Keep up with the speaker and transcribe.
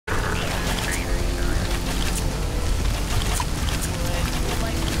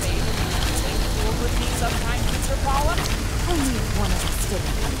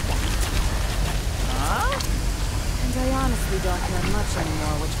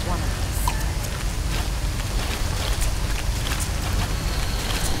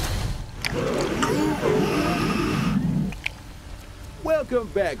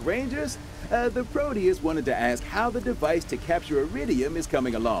Welcome back, Rangers. The Proteus wanted to ask how the device to capture Iridium is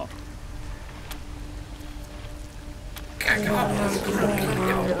coming along.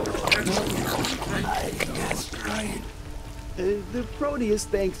 The Proteus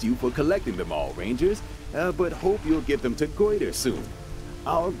thanks you for collecting them all, Rangers, but hope you'll get them to Goiter soon.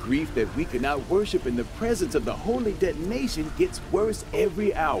 Our grief that we cannot worship in the presence of the Holy Detonation gets worse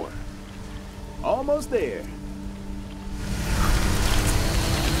every hour. Almost there.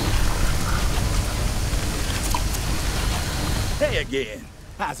 Hey again.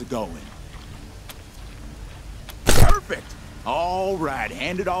 How's it going? Perfect! All right,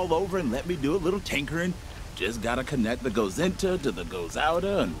 hand it all over and let me do a little tinkering. Just gotta connect the goes into to the goes outer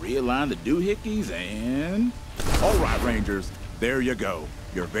and realign the doohickeys and... All right, Rangers, there you go.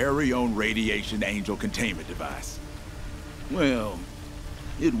 Your very own radiation angel containment device. Well,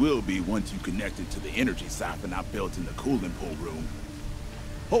 it will be once you connect it to the energy siphon I built in the cooling pool room.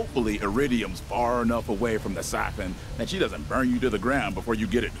 Hopefully, Iridium's far enough away from the siphon that she doesn't burn you to the ground before you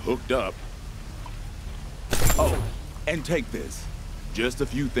get it hooked up. Oh, and take this. Just a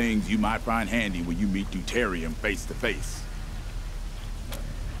few things you might find handy when you meet Deuterium face to face.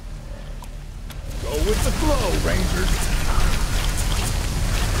 Go with the flow, Rangers.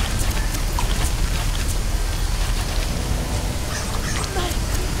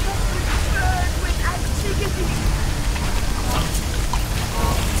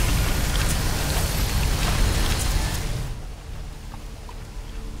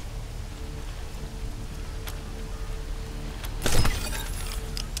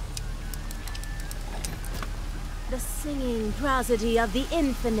 The singing prosody of the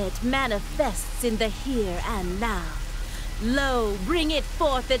infinite manifests in the here and now. Lo, bring it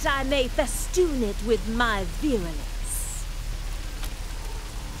forth that I may festoon it with my virulence.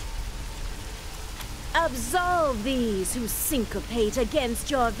 Absolve these who syncopate against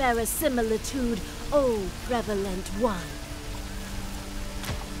your verisimilitude, O prevalent one.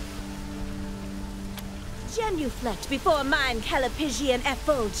 Genuflect before mine Callipygian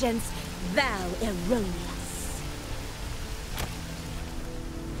effulgence, thou erroneous.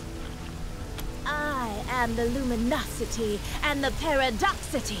 I am the luminosity and the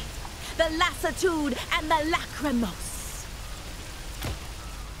paradoxity, the lassitude and the lachrymose.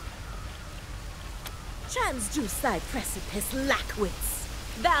 Transduce thy precipice,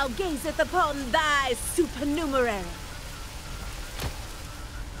 lackwits. Thou gazeth upon thy supernumerary.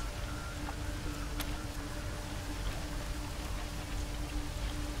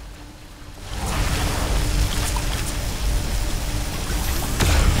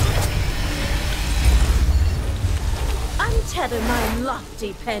 Untether my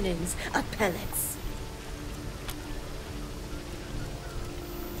lofty pennons, appellates.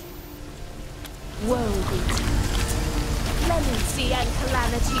 Woe be to you. Clemency and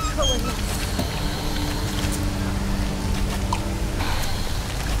calamity coalesce.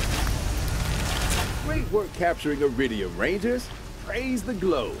 Great work capturing Iridium, Rangers. Praise the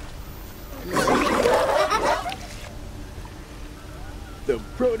glow. The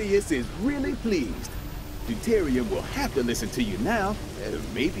Proteus is really pleased. Deuterium will have to listen to you now.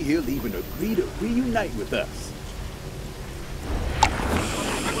 Maybe he'll even agree to reunite with us.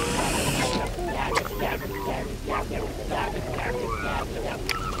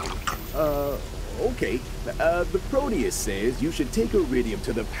 Okay. The Proteus says you should take Iridium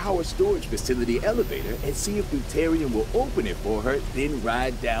to the power storage facility elevator and see if Deuterium will open it for her, then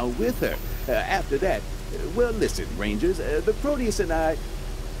ride down with her. After that, well, listen, Rangers, the Proteus and I...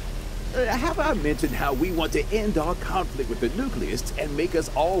 have I mentioned how we want to end our conflict with the nucleists and make us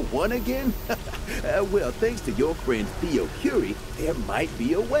all one again? Well, thanks to your friend Theo Curie, there might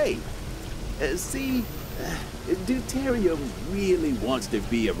be a way. See, Deuterium really wants to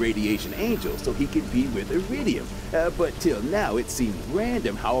be a radiation angel so he can be with Iridium. But till now, it seemed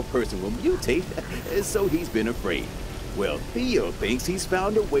random how a person will mutate, so he's been afraid. Well, Theo thinks he's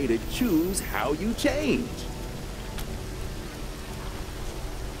found a way to choose how you change.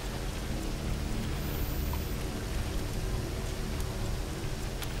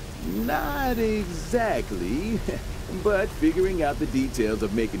 Not exactly, but figuring out the details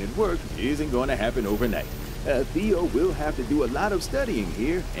of making it work isn't going to happen overnight. Theo will have to do a lot of studying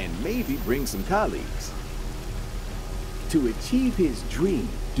here and maybe bring some colleagues. To achieve his dream,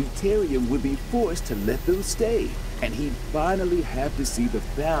 Deuterium would be forced to let them stay, and he'd finally have to see the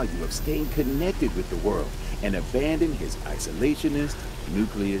value of staying connected with the world and abandon his isolationist,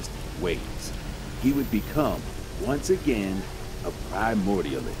 nucleist ways. He would become, once again, a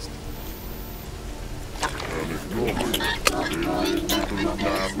primordialist.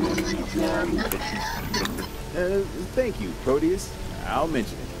 Thank you, Proteus. I'll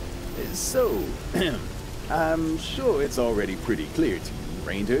mention it. So, I'm sure it's already pretty clear to you,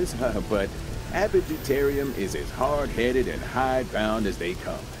 Rangers, but Abbot Deuterium is as hard-headed and hidebound as they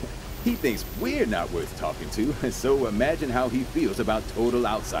come. He thinks we're not worth talking to, so imagine how he feels about total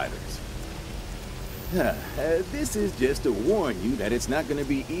outsiders. This is just to warn you that it's not going to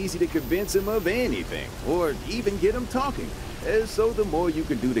be easy to convince him of anything, or even get him talking. So the more you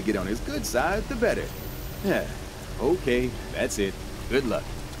can do to get on his good side, the better. Okay, that's it. Good luck.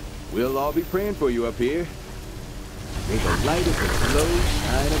 We'll all be praying for you up here. May the light of the glow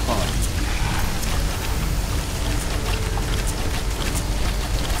shine upon you.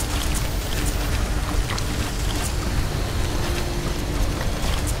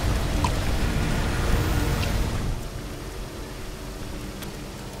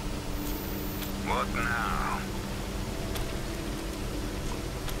 What now?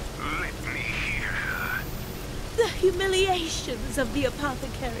 Let me hear her. The humiliations of the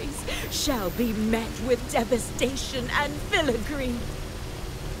apothecaries shall be met with devastation and filigree.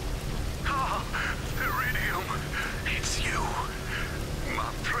 Ah, Iridium, it's you.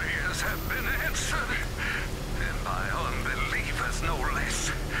 My prayers have been answered, and my unbelievers no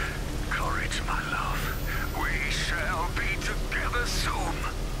less. Courage, my love. We shall be together soon.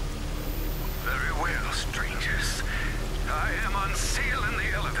 Very well, strangers. I am unsealing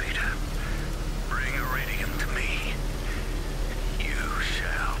the elevator. Bring Iridium to me. You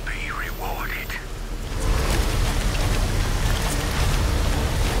shall be rewarded.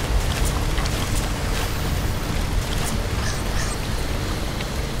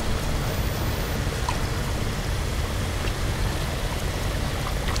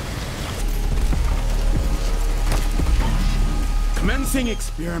 Commencing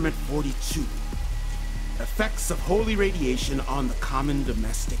Experiment 42. Effects of holy radiation on the common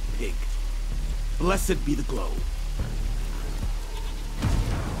domestic pig. Blessed be the glow.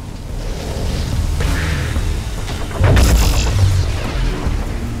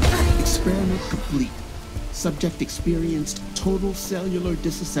 Experiment complete. Subject experienced total cellular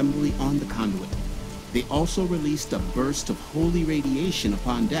disassembly on the conduit. They also released a burst of holy radiation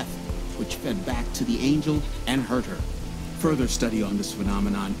upon death, which fed back to the Angel and hurt her. Further study on this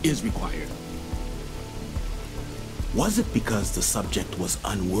phenomenon is required. Was it because the subject was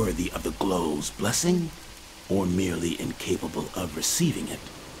unworthy of the glow's blessing, or merely incapable of receiving it?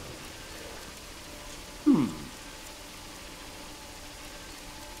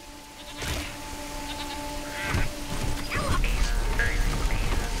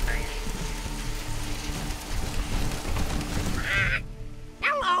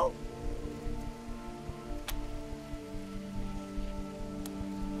 Hello.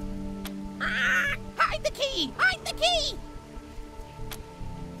 Hide the key! Hide the key!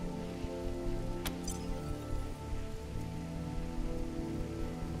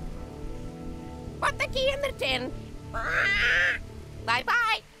 Put the key in the tin.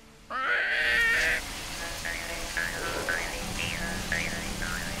 Bye-bye.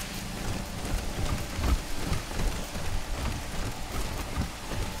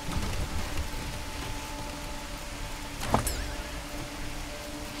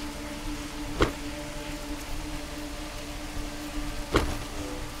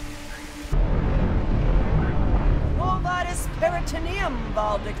 Peritoneum,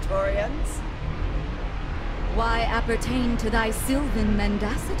 Valedictorians. Why appertain to thy sylvan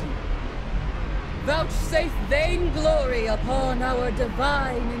mendacity? Vouchsafe vain glory upon our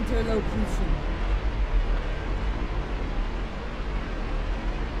divine interlocution.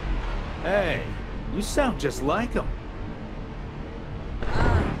 Hey, you sound just like him.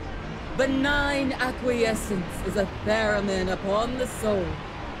 Ah, benign acquiescence is a theremin upon the soul,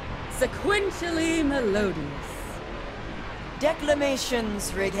 sequentially melodious.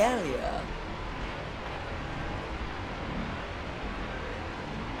 Declamations regalia.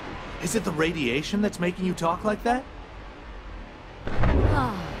 Is it the radiation that's making you talk like that?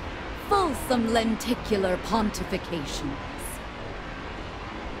 Ah, fulsome lenticular pontifications.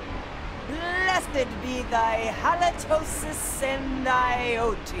 Blessed be thy halitosis and thy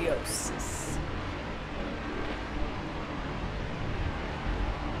oteosis.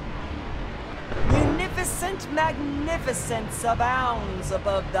 Munificent magnificence abounds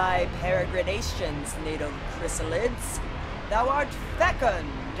above thy peregrinations, native chrysalids. Thou art fecund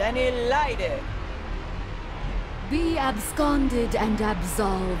and elided. Be absconded and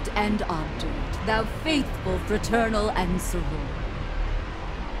absolved and obdurate, thou faithful fraternal answerer.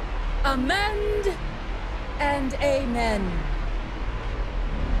 Amend and amen.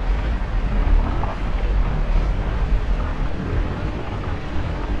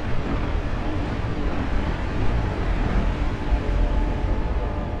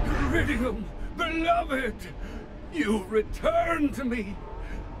 You returned to me!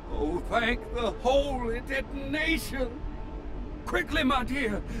 Oh, thank the Holy Detonation! Quickly, my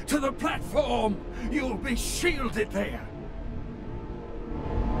dear, to the platform! You'll be shielded there!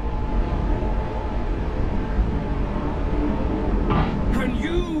 And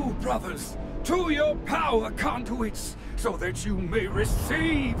you, brothers, to your power conduits, so that you may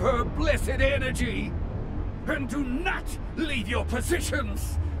receive her blessed energy! And do not leave your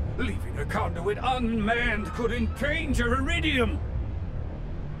positions! Leaving a conduit unmanned could endanger Iridium!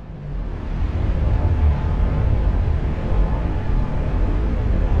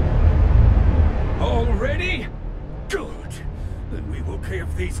 All ready? Good! Then we will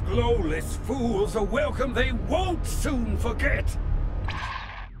give these glowless fools a welcome they won't soon forget!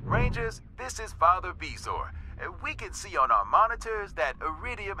 Rangers, this is Father Bezor. We can see on our monitors that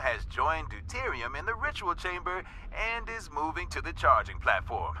Iridium has joined Deuterium in the ritual chamber and is moving to the charging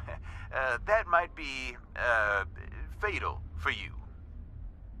platform. That might be, fatal for you.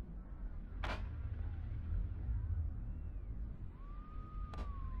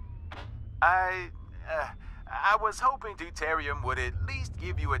 I was hoping Deuterium would at least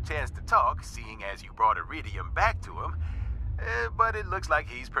give you a chance to talk, seeing as you brought Iridium back to him. But it looks like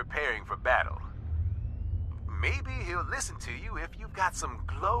he's preparing for battle. Maybe he'll listen to you if you've got some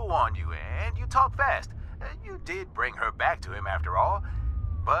glow on you and you talk fast. You did bring her back to him after all.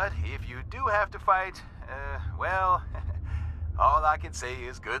 But if you do have to fight, well, all I can say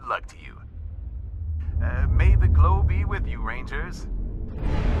is good luck to you. May the glow be with you, Rangers.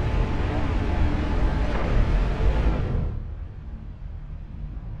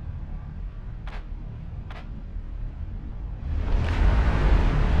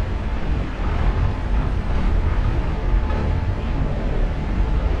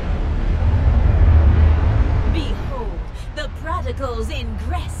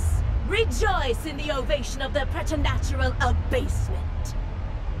 Ingress! Rejoice in the ovation of the preternatural abasement!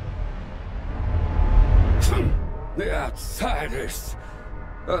 The outsiders!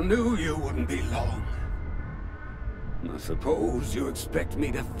 I knew you wouldn't be long. I suppose you expect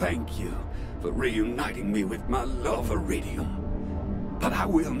me to thank you for reuniting me with my love, Iridium. But I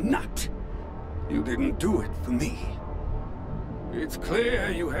will not! You didn't do it for me. It's clear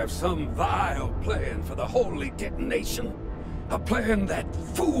you have some vile plan for the Holy Detonation. A plan that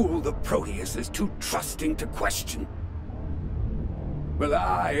fool the Proteus is too trusting to question. Well,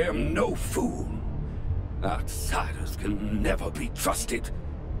 I am no fool. Outsiders can never be trusted.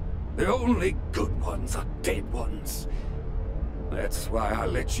 The only good ones are dead ones. That's why I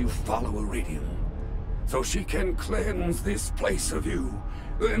let you follow Iridium, so she can cleanse this place of you,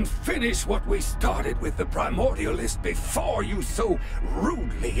 and finish what we started with the Primordialist before you so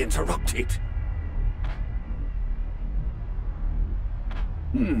rudely interrupted.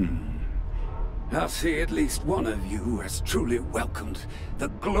 I see at least one of you has truly welcomed the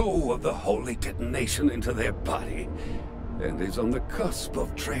glow of the Holy Detonation into their body, and is on the cusp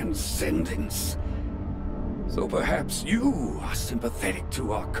of transcendence. So perhaps you are sympathetic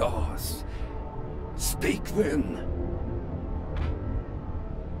to our cause. Speak then.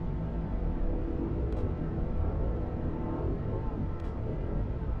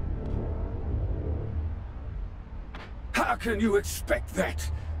 How can you expect that,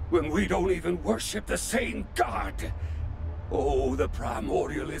 when we don't even worship the same God? Oh, the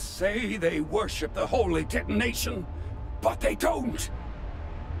Primordialists say they worship the Holy Detonation, but they don't.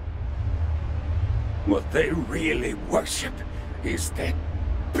 What they really worship is that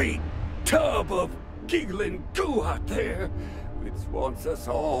big tub of giggling goo out there, which wants us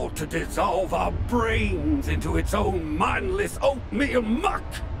all to dissolve our brains into its own mindless oatmeal muck.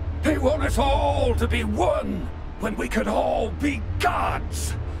 They want us all to be one, when we could all be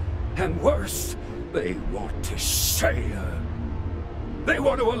gods. And worse, they want to share. They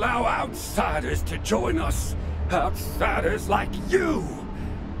want to allow outsiders to join us. Outsiders like you.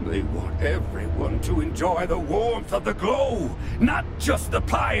 They want everyone to enjoy the warmth of the glow, not just the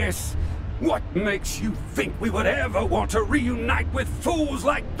pious. What makes you think we would ever want to reunite with fools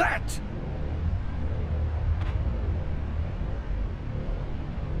like that?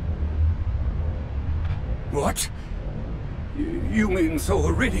 What? You mean so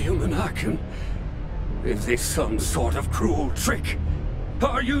Iridium and I can... Is this some sort of cruel trick?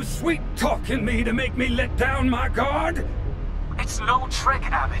 Are you sweet-talking me to make me let down my guard? It's no trick,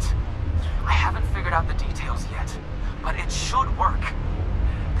 Abbott. I haven't figured out the details yet, but it should work.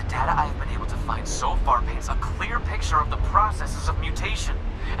 The data I've been able to find so far paints a clear picture of the processes of mutation,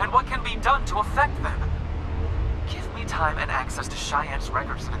 and what can be done to affect them. Give me time and access to Cheyenne's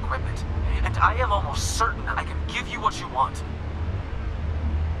records and equipment, and I am almost certain I can give you what you want.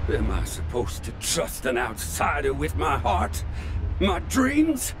 Am I supposed to trust an outsider with my heart? My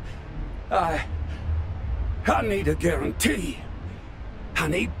dreams? I need a guarantee. I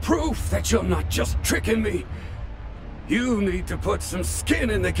need proof that you're not just tricking me. You need to put some skin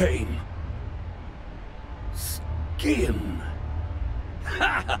in the game. Skin?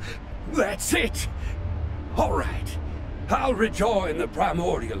 Ha! That's it! Alright, I'll rejoin the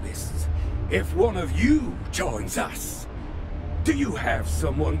Primordialists if one of you joins us. Do you have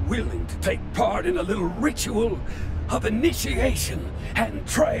someone willing to take part in a little ritual of initiation and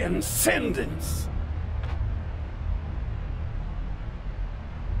transcendence?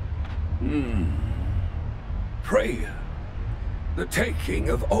 Prayer, the taking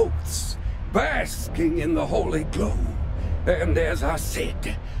of oaths, basking in the holy glow, and as I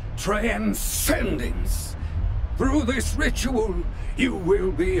said, transcendence. Through this ritual, you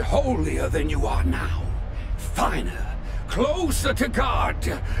will be holier than you are now, finer, closer to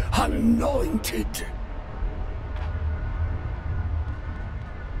God, anointed.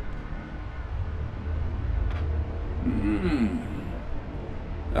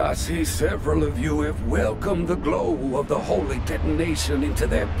 I see several of you have welcomed the glow of the Holy Detonation into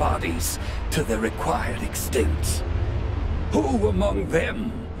their bodies to the required extent. Who among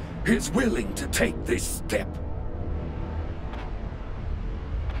them is willing to take this step?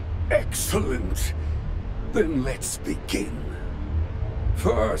 Excellent. Then let's begin.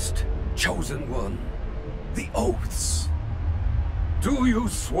 First, Chosen One, the oaths. Do you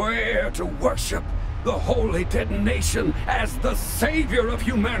swear to worship the Holy Detonation as the savior of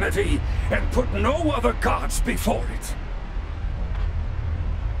humanity and put no other gods before it?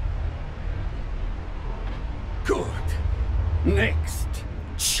 Good. Next,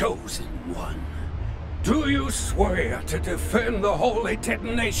 Chosen One. Do you swear to defend the Holy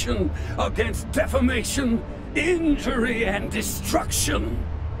Detonation against defamation, injury, and destruction?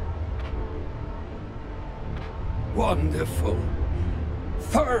 Wonderful.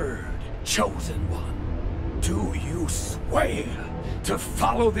 Third, Chosen One. Do you swear to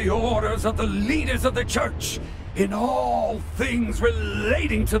follow the orders of the leaders of the Church in all things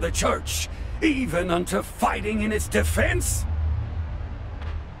relating to the Church, even unto fighting in its defense?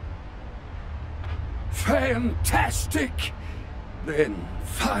 Fantastic! Then,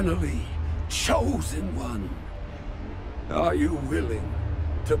 finally, Chosen One. Are you willing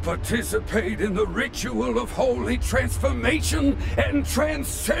to participate in the ritual of holy transformation and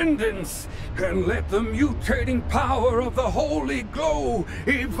transcendence, and let the mutating power of the holy glow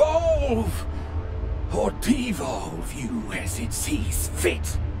evolve or devolve you as it sees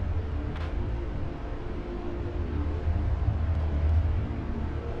fit?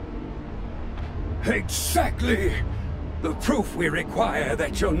 Exactly! The proof we require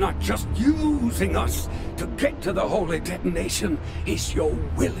that you're not just using us to get to the Holy Detonation is your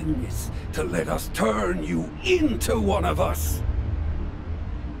willingness to let us turn you into one of us.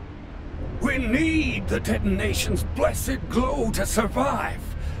 We need the Detonation's blessed glow to survive,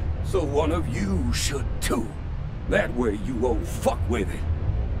 so one of you should too. That way you won't fuck with it.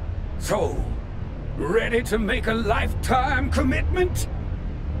 So, ready to make a lifetime commitment?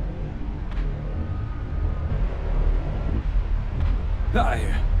 I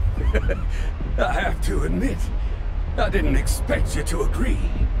have to admit, I didn't expect you to agree.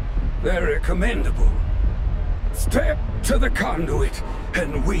 Very commendable. Step to the conduit,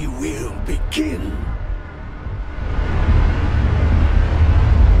 and we will begin.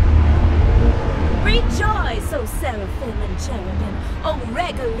 Rejoice, O Seraphim and Cherubim, O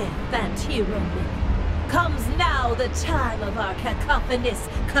Regolith and Hieroglyph. Comes now the time of our cacophonous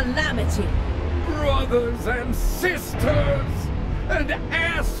calamity. Brothers and sisters, and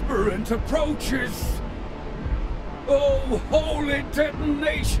aspirant approaches. Oh, Holy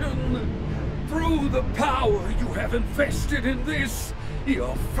Detonation! Through the power you have invested in this,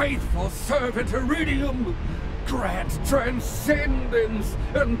 your faithful servant Iridium, grant transcendence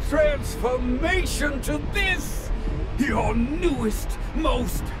and transformation to this, your newest,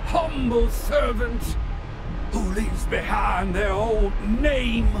 most humble servant, who leaves behind their old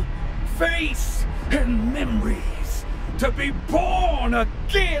name, face, and memories, to be born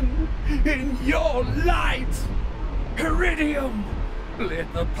again in your light. Iridium,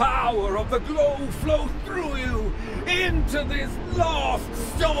 let the power of the glow flow through you into this lost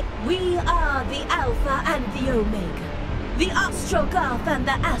soul. We are the Alpha and the Omega, the Ostrogoth and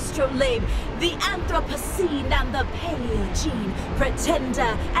the Astrolabe, the Anthropocene and the Paleogene,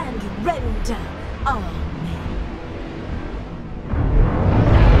 Pretender and Render. Amen.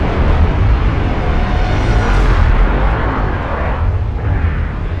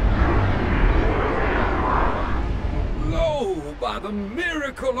 By the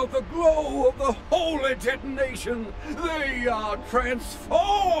miracle of detonation, they are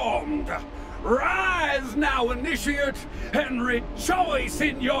transformed. Rise now, Initiate, and rejoice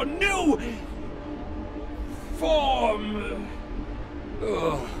in your new form.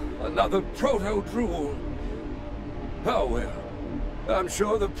 Another proto-drool. Oh well, I'm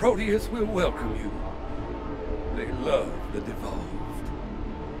sure the Proteus will welcome you. They love the devolved.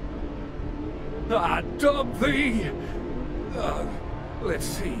 I dub thee... let's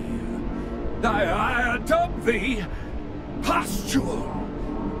see... I dub thee...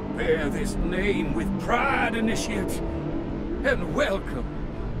 Postual. Bear this name with pride, Initiate, and welcome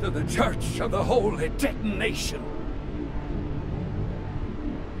to the Church of the Holy Detonation.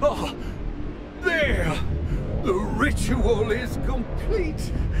 Oh, there! The ritual is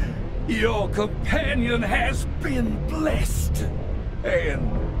complete. Your companion has been blessed.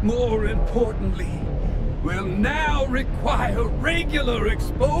 And, more importantly, will now require regular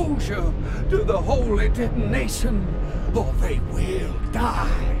exposure to the Holy Detonation, or they will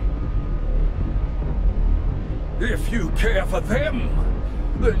die. If you care for them,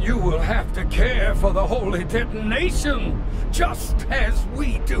 then you will have to care for the Holy Detonation, just as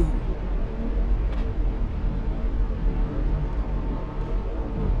we do.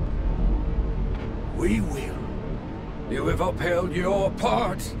 We will. You have upheld your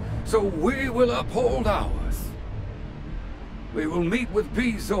part, so we will uphold ours. We will meet with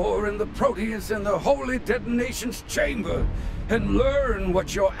Bezor and the Proteus in the Holy Detonation Chamber and learn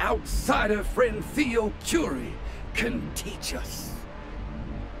what your outsider friend Theo Curie can teach us.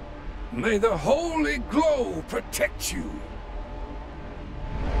 May the Holy Glow protect you.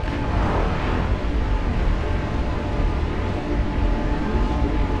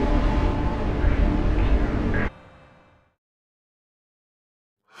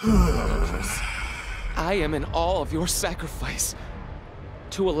 I am in awe of your sacrifice.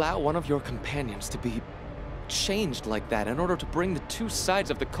 To allow one of your companions to be changed like that in order to bring the two sides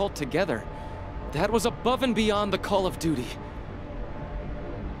of the cult together, that was above and beyond the call of duty.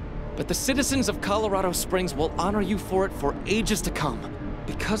 But the citizens of Colorado Springs will honor you for it for ages to come,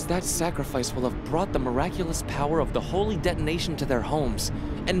 because that sacrifice will have brought the miraculous power of the Holy Detonation to their homes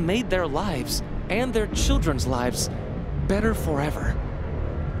and made their lives and their children's lives better forever.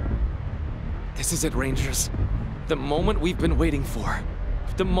 This is it, Rangers. The moment we've been waiting for.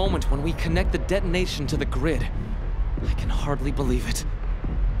 The moment when we connect the detonation to the grid. I can hardly believe it.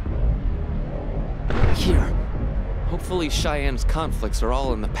 Here. Hopefully Cheyenne's conflicts are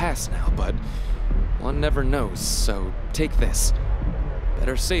all in the past now, but one never knows, so take this.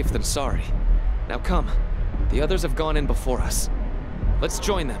 Better safe than sorry. Now come. The others have gone in before us. Let's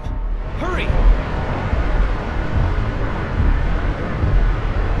join them. Hurry!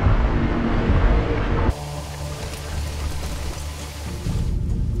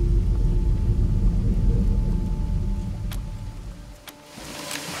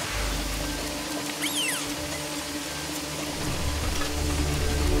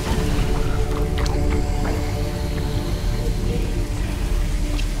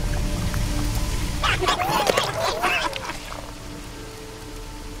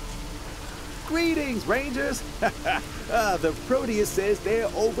 Greetings, Rangers! The Proteus says they're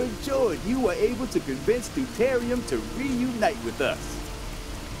overjoyed you were able to convince Deuterium to reunite with us.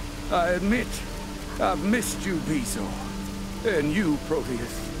 I admit, I've missed you, Bezor. And you,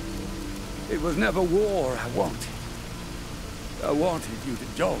 Proteus. It was never war I wanted. I wanted you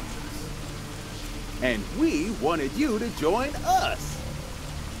to join us. And we wanted you to join us.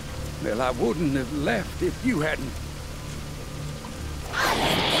 Well, I wouldn't have left if you hadn't.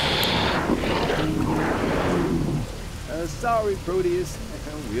 Sorry, Proteus.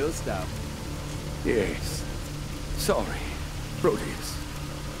 We'll stop. Yes. Sorry, Proteus.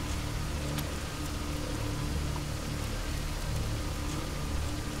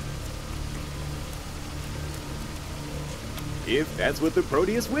 If that's what the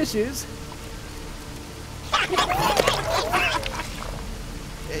Proteus wishes.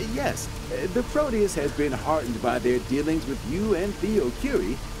 Yes, the Proteus has been heartened by their dealings with you and Theo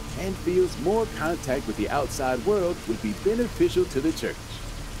Curie, and feels more contact with the outside world would be beneficial to the Church.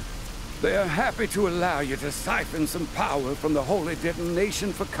 They are happy to allow you to siphon some power from the Holy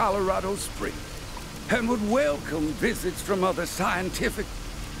Detonation for Colorado Springs, and would welcome visits from other scientific...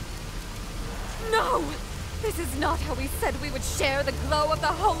 No! This is not how we said we would share the glow of the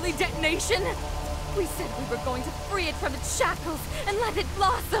Holy Detonation! We said we were going to free it from its shackles and let it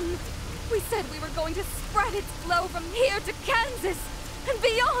blossom! We said we were going to spread its glow from here to Kansas and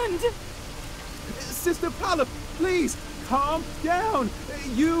beyond! Sister Paula, please, calm down.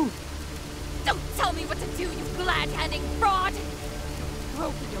 You... Don't tell me what to do, you glad-handing fraud! You've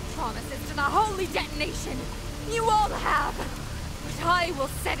broken your promises to the Holy Detonation! You all have. But I will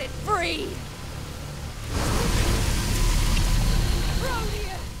set it free.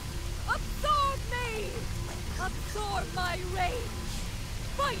 Proteus, absorb me! Absorb my rage!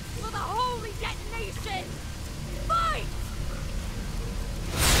 Fight for the Holy Detonation! Fight!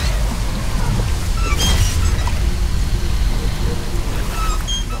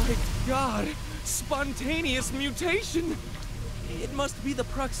 My God! Spontaneous mutation! It must be the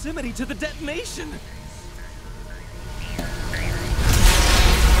proximity to the detonation!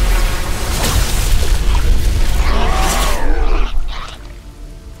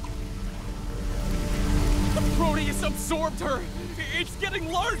 The Proteus absorbed her! It's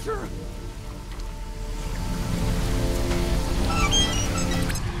getting larger!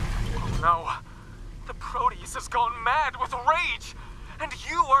 Oh no! The Proteus has gone mad with rage! And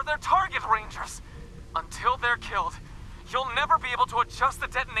you are their target, Rangers! Until they're killed, you'll never be able to adjust the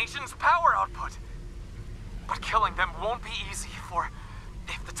detonation's power output. But killing them won't be easy, for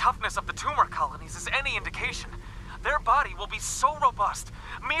if the toughness of the tumor colonies is any indication, their body will be so robust,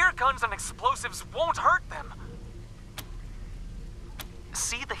 mere guns and explosives won't hurt them.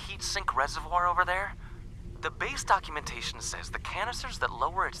 See the heat sink reservoir over there? The base documentation says the canisters that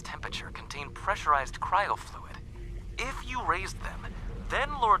lower its temperature contain pressurized cryofluid. If you raised them, then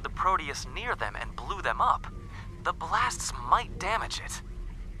lured the Proteus near them and blew them up, the blasts might damage it.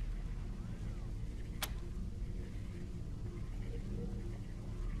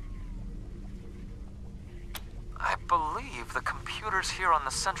 I believe the computers here on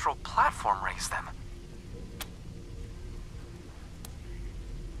the central platform raised them.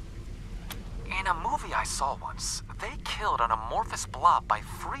 In a movie I saw once, they killed an amorphous blob by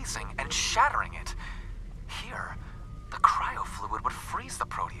freezing and shattering it. Here, the cryofluid would freeze the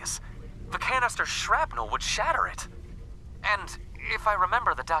Proteus. The canister shrapnel would shatter it. And if I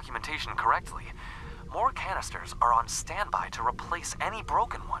remember the documentation correctly, more canisters are on standby to replace any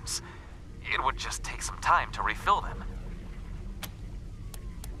broken ones. It would just take some time to refill them.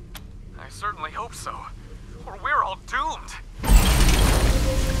 I certainly hope so, or we're all doomed.